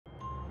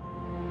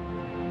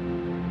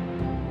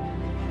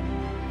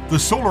The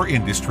solar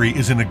industry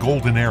is in a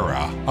golden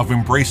era of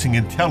embracing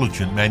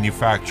intelligent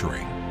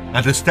manufacturing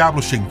and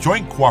establishing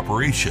joint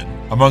cooperation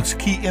amongst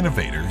key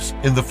innovators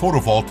in the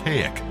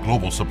photovoltaic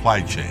global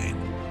supply chain.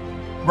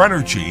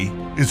 Runergy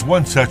is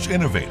one such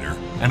innovator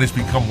and has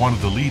become one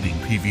of the leading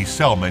PV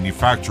cell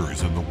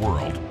manufacturers in the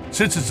world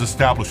since its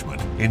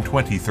establishment in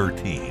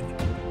 2013.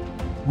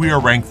 We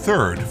are ranked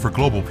third for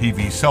global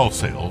PV cell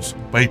sales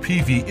by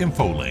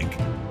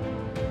PVInfoLink,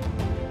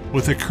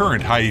 with a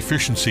current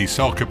high-efficiency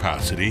cell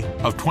capacity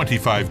of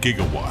 25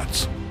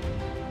 gigawatts.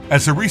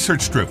 As a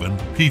research-driven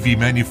PV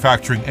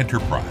manufacturing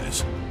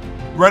enterprise,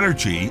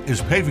 Runergy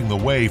is paving the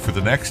way for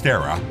the next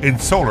era in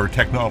solar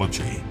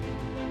technology,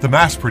 the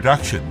mass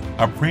production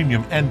of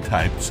premium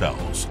N-type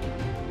cells.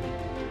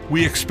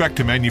 We expect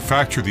to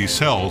manufacture these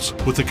cells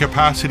with a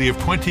capacity of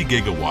 20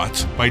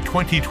 gigawatts by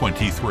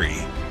 2023.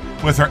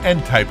 With our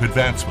N-type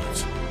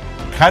advancements,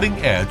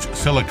 cutting-edge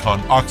silicon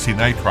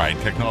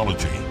oxynitride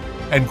technology,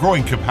 and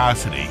growing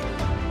capacity,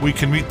 we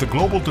can meet the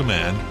global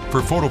demand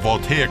for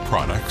photovoltaic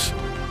products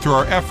through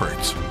our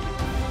efforts.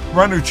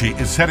 Runergy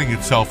is setting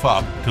itself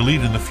up to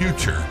lead in the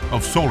future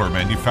of solar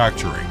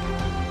manufacturing.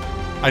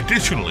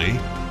 Additionally,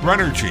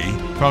 Runergy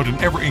found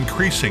an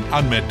ever-increasing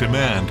unmet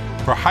demand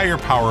for higher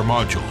power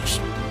modules.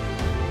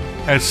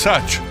 As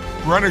such,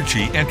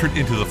 Runergy entered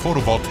into the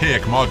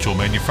photovoltaic module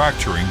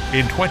manufacturing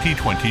in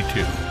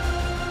 2022.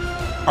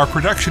 Our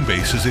production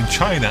bases in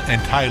China and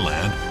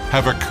Thailand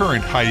have a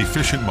current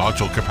high-efficient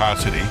module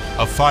capacity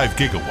of 5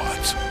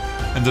 gigawatts,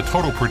 and the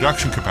total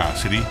production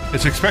capacity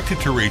is expected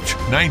to reach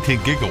 19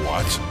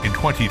 gigawatts in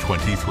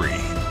 2023.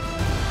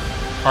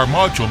 Our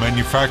module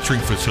manufacturing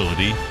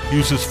facility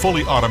uses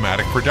fully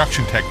automatic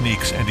production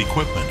techniques and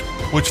equipment,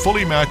 which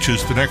fully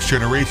matches the next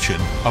generation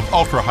of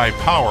ultra-high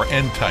power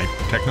N-type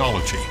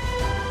technology.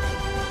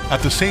 At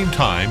the same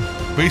time,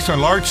 based on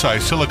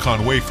large-size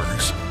silicon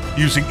wafers,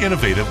 using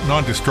innovative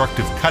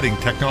non-destructive cutting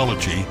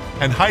technology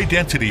and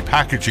high-density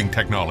packaging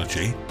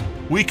technology,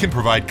 we can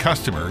provide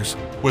customers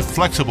with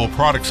flexible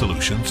product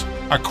solutions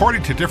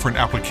according to different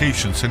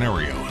application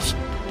scenarios.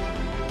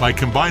 By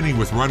combining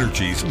with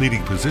Runergy's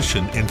leading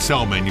position in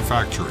cell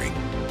manufacturing,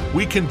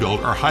 we can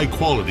build our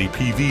high-quality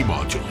PV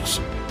modules.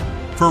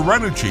 For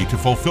Runergy to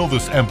fulfill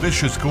this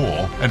ambitious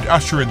goal and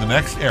usher in the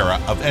next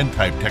era of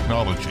N-type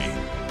technology,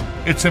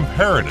 it's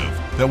imperative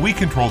that we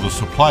control the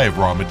supply of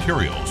raw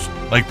materials,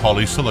 like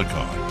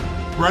polysilicon.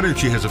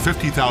 Runergy has a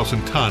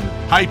 50,000-ton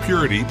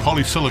high-purity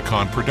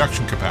polysilicon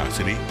production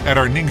capacity at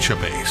our Ningxia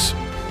base,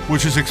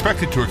 which is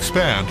expected to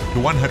expand to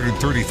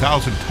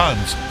 130,000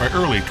 tons by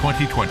early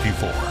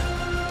 2024.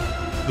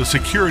 The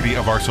security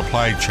of our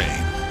supply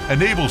chain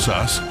enables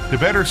us to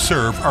better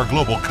serve our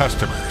global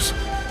customers.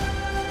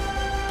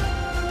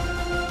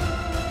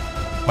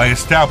 By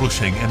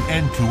establishing an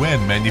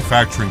end-to-end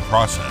manufacturing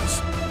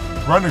process,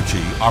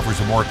 Runergy offers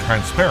a more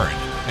transparent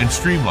and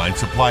streamlined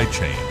supply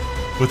chain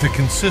with a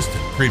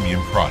consistent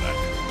premium product.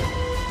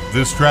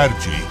 This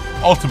strategy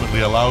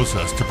ultimately allows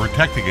us to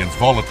protect against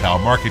volatile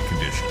market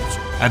conditions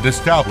and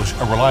establish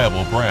a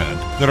reliable brand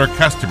that our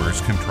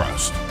customers can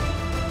trust.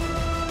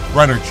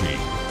 Runergy,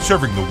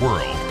 serving the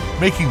world,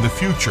 making the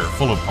future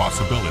full of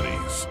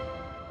possibilities.